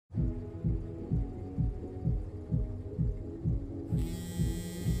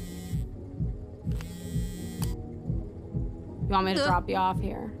You want me to drop you off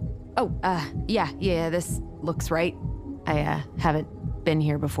here? Oh, yeah, this looks right. I, haven't been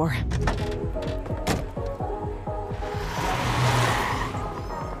here before.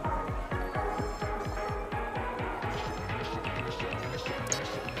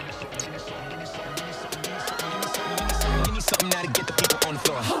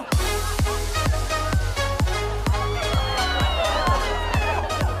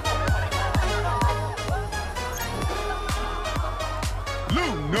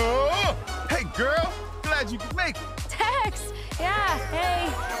 You could make it. Tex! Yeah, hey,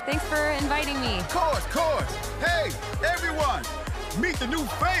 thanks for inviting me. Of course. Hey, everyone, meet the new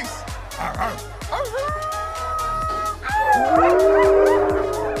face.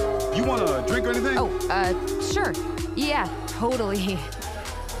 You want a drink or anything? Oh, sure. Yeah, totally.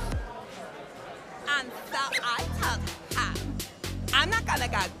 And so I told him, I'm not gonna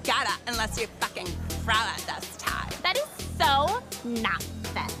go get it unless you fucking throw it this time. That is so not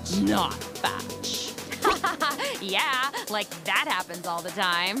fetch. Not fetch. Yeah, like that happens all the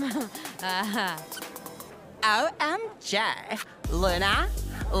time. OMG. Luna?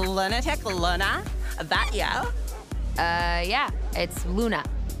 Lunatic Luna? That you? Yeah, it's Luna.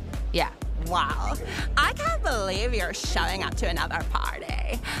 Yeah. Wow. I can't believe you're showing up to another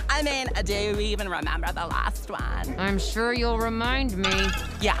party. I mean, do you even remember the last one? I'm sure you'll remind me.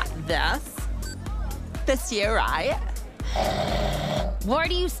 Yeah, this you, right? Why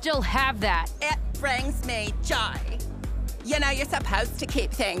do you still have that? It brings me joy. You know, you're supposed to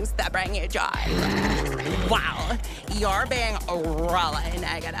keep things that bring you joy. Wow, you're being really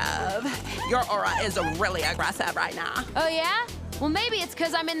negative. Your aura is really aggressive right now. Oh, yeah? Well, maybe it's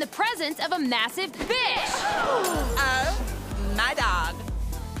because I'm in the presence of a massive bitch. Oh, my dog.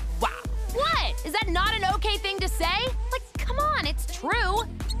 Wow. What? Is that not an okay thing to say? Like, come on, it's true.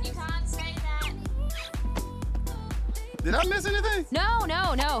 You can't say that. Did I miss anything? No.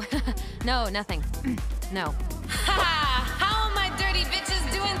 No, nothing. No. How are my dirty bitches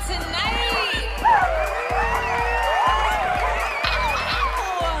doing tonight?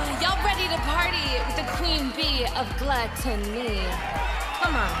 Oh, y'all ready to party with the queen bee of gluttony?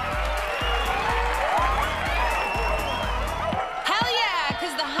 Come on. Hell yeah,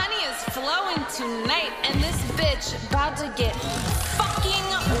 cause the honey is flowing tonight and this bitch about to get fucking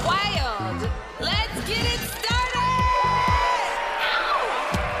wild. Let's get it started!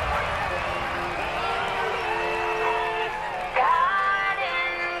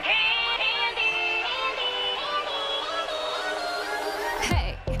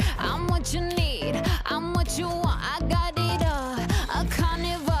 You need, I'm what you want, I got it all. A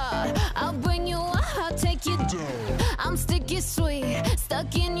carnivore, I'll bring you up, I'll take you down. I'm sticky sweet,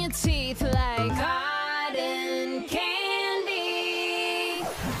 stuck in your teeth like cotton candy.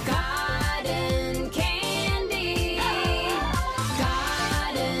 Cotton candy.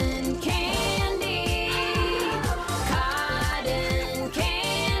 Cotton candy. Cotton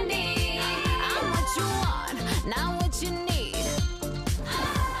candy. I'm what you want, not what you need.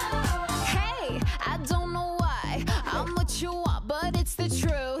 I don't know why I'm what you want, but it's the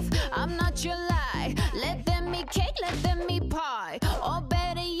truth. I'm not your lie. Let them eat cake, let them eat pie, or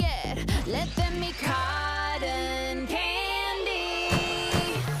better yet, let them eat cotton candy.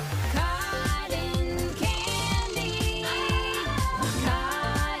 Cotton candy.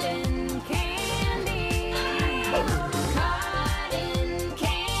 Cotton candy. Cotton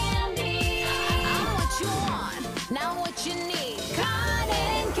candy. I'm what you want, not what you need.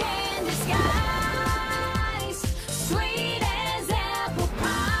 Cotton candy sky. Sweet as apple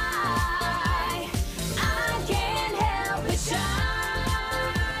pie, I can't help but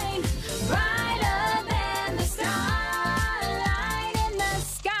shine brighter than the starlight in the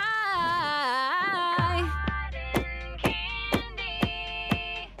sky. Cotton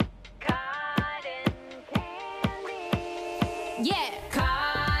candy, yeah,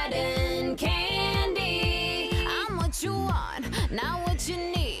 cotton candy. I'm what you want, not what you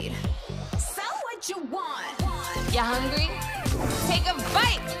need. So what you want? You hungry? Take a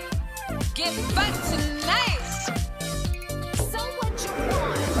bite. Get fucked tonight. So what you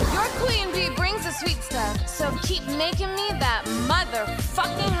want? Your queen bee brings the sweet stuff, so keep making me that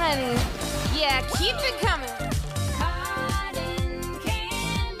motherfucking honey. Yeah, keep it coming. Cotton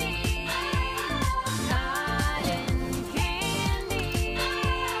candy. Cotton candy.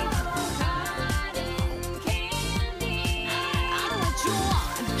 Cotton candy. I'm what you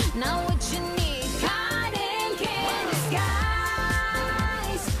want, not what you need. Cotton candy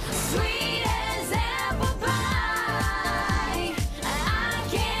skies, sweet as apple pie. I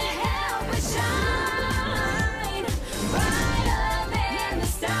can't help but shine brighter than the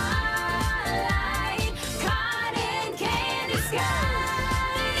starlight.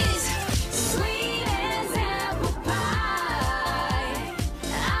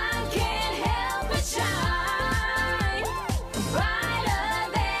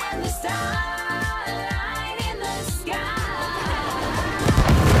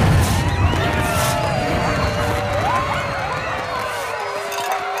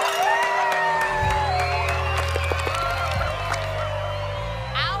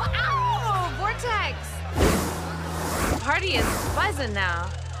 frozen now.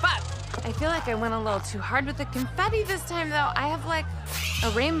 Fuck. I feel like I went a little too hard with the confetti this time, though. I have, like, a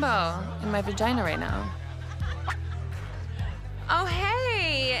rainbow in my vagina right now. Oh,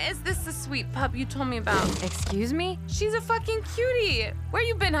 hey, is this the sweet pup you told me about? Excuse me? She's a fucking cutie. Where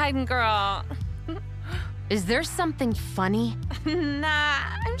you been hiding, girl? Is there something funny? Nah,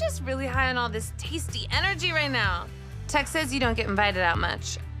 I'm just really high on all this tasty energy right now. Tex says you don't get invited out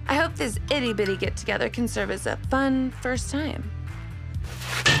much. I hope this itty-bitty get-together can serve as a fun first time.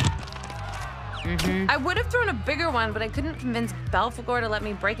 I would have thrown a bigger one, but I couldn't convince Belphegor to let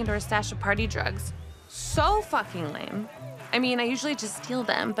me break into her stash of party drugs. So fucking lame. I mean, I usually just steal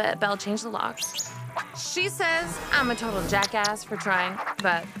them, but Belle changed the locks. She says I'm a total jackass for trying,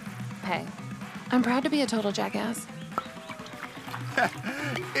 but hey, I'm proud to be a total jackass.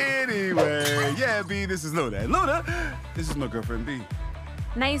 Anyway, yeah, B, this is Luna. And Luna, this is my girlfriend, B.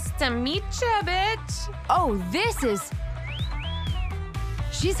 Nice to meet ya, bitch. Oh, this is...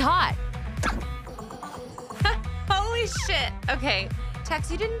 She's hot. Holy shit. Okay,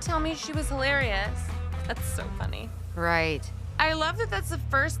 Tex, you didn't tell me she was hilarious. That's so funny. Right. I love that that's the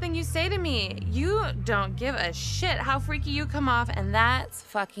first thing you say to me. You don't give a shit how freaky you come off, and that's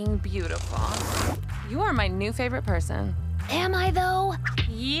fucking beautiful. You are my new favorite person. Am I, though?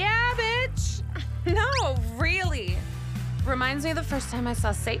 Yeah, bitch. No, really. Reminds me of the first time I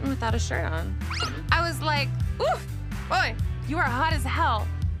saw Satan without a shirt on. I was like, oof, boy, you are hot as hell.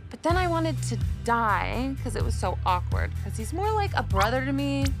 But then I wanted to die because it was so awkward, because he's more like a brother to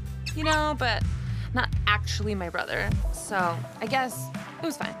me, you know, but not actually my brother. So I guess it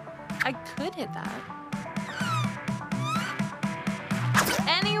was fine. I could hit that.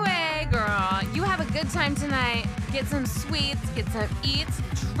 Anyway, girl, you have a good time tonight. Get some sweets, get some eats,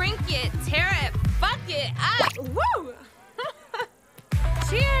 drink it, tear it, fuck it up. Woo!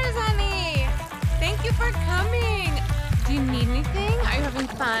 Cheers, honey. Thank you for coming. Do you need anything? Are you having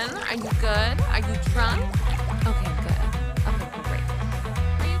fun? Are you good? Are you drunk? Okay, good. Okay, great.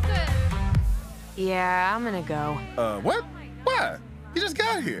 Are you good? Yeah, I'm gonna go. What? Why? You just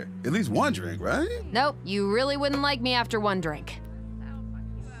got here. At least one drink, right? Nope, you really wouldn't like me after one drink.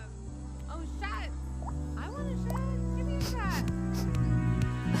 Oh, shot. I want a shot. Give me a shot.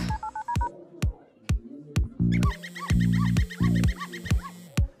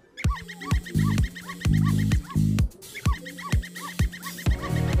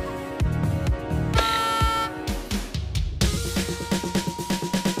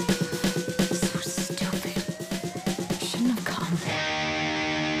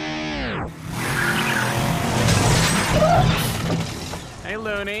 Hey,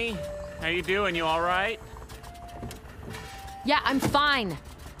 Looney. How you doing? You all right? Yeah, I'm fine.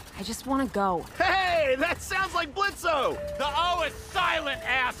 I just want to go. Hey, that sounds like Blitzo! The O is silent,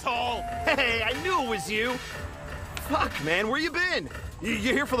 asshole! Hey, I knew it was you! Fuck, man, where you been? You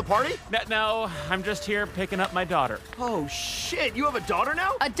here for the party? No, I'm just here picking up my daughter. Oh, shit, you have a daughter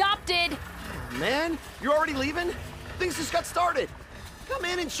now? Adopted! Man, you're already leaving? Things just got started. Come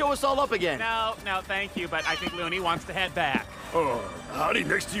in and show us all up again. No, thank you, but I think Looney wants to head back. Howdy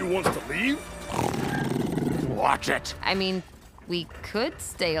next to you wants to leave? Watch it. I mean, we could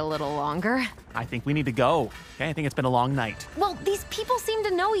stay a little longer. I think we need to go. Okay, I think it's been a long night. Well, these people seem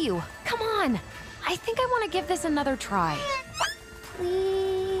to know you. Come on. I think I want to give this another try.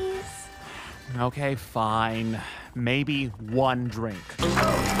 Please? Okay, fine. Maybe one drink. Blitz!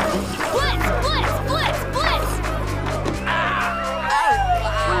 Blitz! Blitz! Blitz!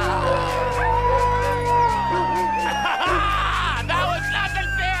 That was nothing,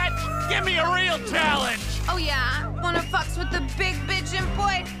 bitch! Give me a real challenge! Oh, yeah? Wanna fucks with the big bitch and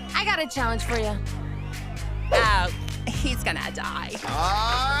boy? I got a challenge for you. Oh, he's gonna die. All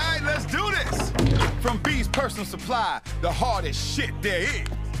right, let's do this. From B's personal supply, the hardest shit there is.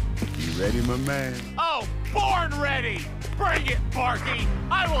 You ready, my man? Oh, born ready! Bring it, Barky!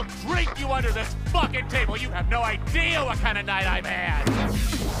 I will drink you under this fucking table. You have no idea what kind of night I've had.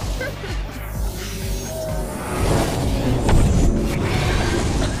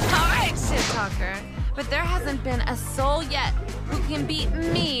 All right, shit talker. But there hasn't been a soul yet who can beat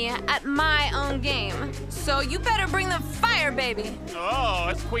me at my own game. So you better bring the fire, baby. Oh,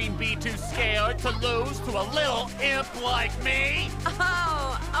 is Queen Bee too scared to lose to a little imp like me?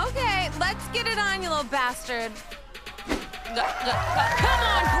 Oh, okay. Let's get it on, you little bastard. Come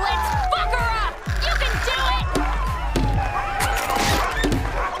on, Blitz! Fuck her up! You can do it!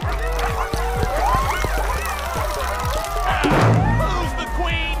 Who's the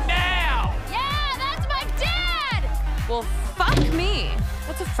queen now? Yeah, that's my dad! Well, fuck me.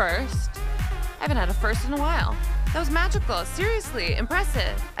 What's a first? I haven't had a first in a while. That was magical. Seriously,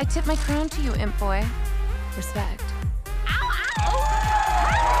 impressive. I tip my crown to you, imp boy. Respect. Ow, ow!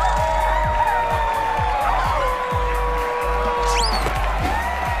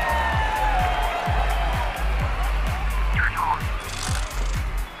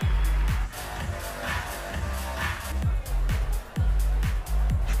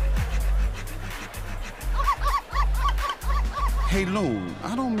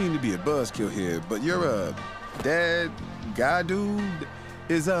 mean to be a buzzkill here, but your dad, guy dude,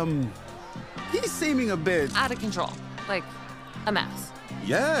 is he's seeming a bit Out of control. Like, a mess.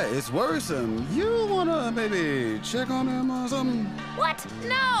 Yeah, it's worse. You wanna maybe check on him or something? What?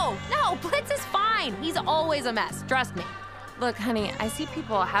 No! No, Blitz is fine. He's always a mess, trust me. Look, honey, I see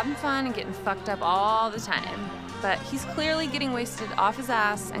people having fun and getting fucked up all the time, but he's clearly getting wasted off his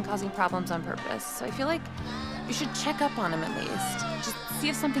ass and causing problems on purpose. So I feel like you should check up on him at least. Just see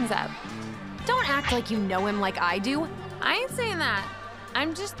if something's up. Don't act like you know him like I do. I ain't saying that.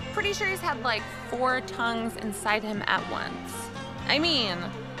 I'm just pretty sure he's had like 4 tongues inside him at once. I mean,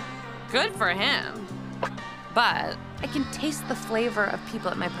 good for him. But I can taste the flavor of people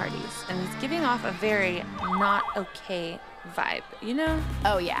at my parties, and he's giving off a very not okay vibe, you know?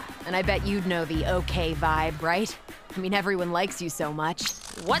 Oh yeah, and I bet you'd know the okay vibe, right? I mean, everyone likes you so much.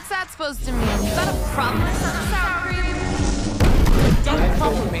 What's that supposed to mean? You got a problem with something, sour cream? Don't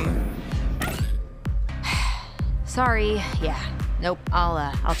fuck with me. Sorry, yeah. Nope,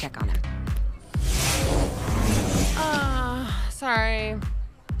 I'll check on him.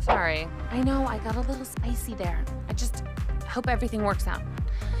 Sorry. I know I got a little spicy there. I just hope everything works out.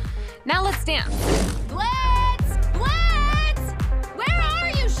 Now let's dance. Blitz! Blitz! Where are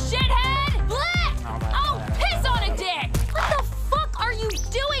you, shithead? Blitz! Oh, piss on a dick! What the fuck are you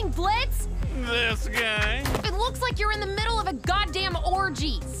doing, Blitz? This guy. It looks like you're in the middle of a goddamn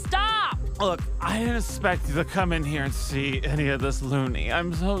orgy. Stop! Look, I didn't expect you to come in here and see any of this loony.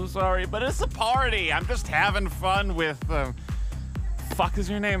 I'm so sorry, but it's a party. I'm just having fun with, fuck is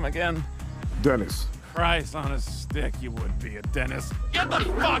your name again? Dennis. Christ on a stick, you would be a dentist. Get the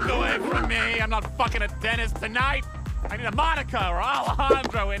fuck away from me! I'm not fucking a dentist tonight! I need a Monica or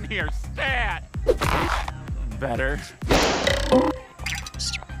Alejandro in here, stat! Better.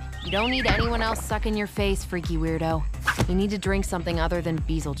 You don't need anyone else sucking your face, freaky weirdo. You need to drink something other than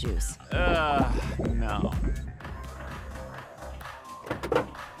Beezle juice. No.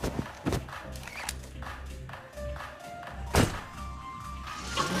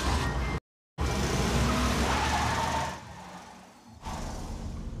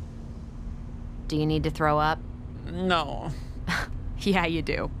 Do you need to throw up? No. Yeah, you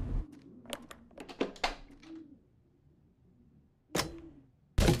do.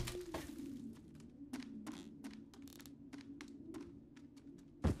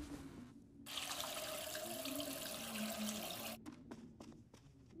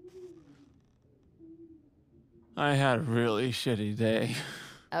 I had a really shitty day.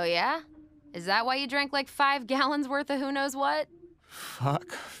 Oh yeah? Is that why you drank like 5 gallons worth of who knows what?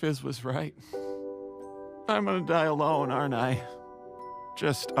 Fuck, Fizz was right. I'm gonna die alone, aren't I?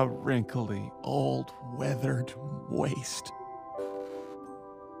 Just a wrinkly, old, weathered waste.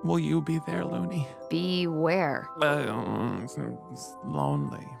 Will you be there, Looney? Be where? It's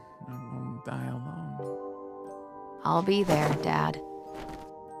lonely. I'm gonna die alone. I'll be there, Dad.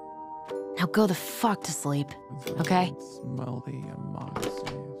 Now go the fuck to sleep, okay? Smell the moxie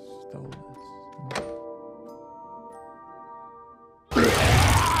stolen.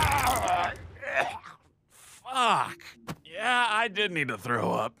 Fuck. Yeah, I did need to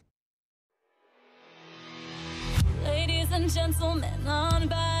throw up. Ladies and gentlemen, on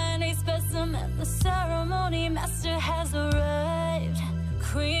by a specimen, the ceremony master has arrived.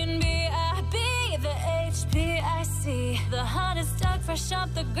 Queen bee, I be the HPIC, the hottest dog fresh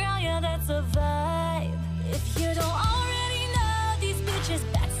off the ground, yeah, that's a vibe. If you don't already know, these bitches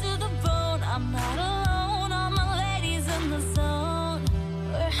back to the bone. I'm not alone, all my ladies in the zone.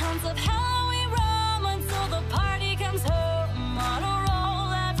 We're hounds of hell, we roam until the party comes home. On a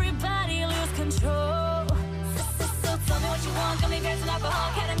roll, everybody lose control. So tell me what you want, gummy bears and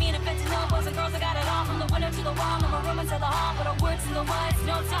alcohol, ketamine and fentanyl, boys and girls, I got it all. From the window to the wall, no more room until the hall, but our words in the woods,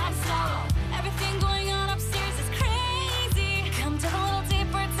 no time to stall. Everything going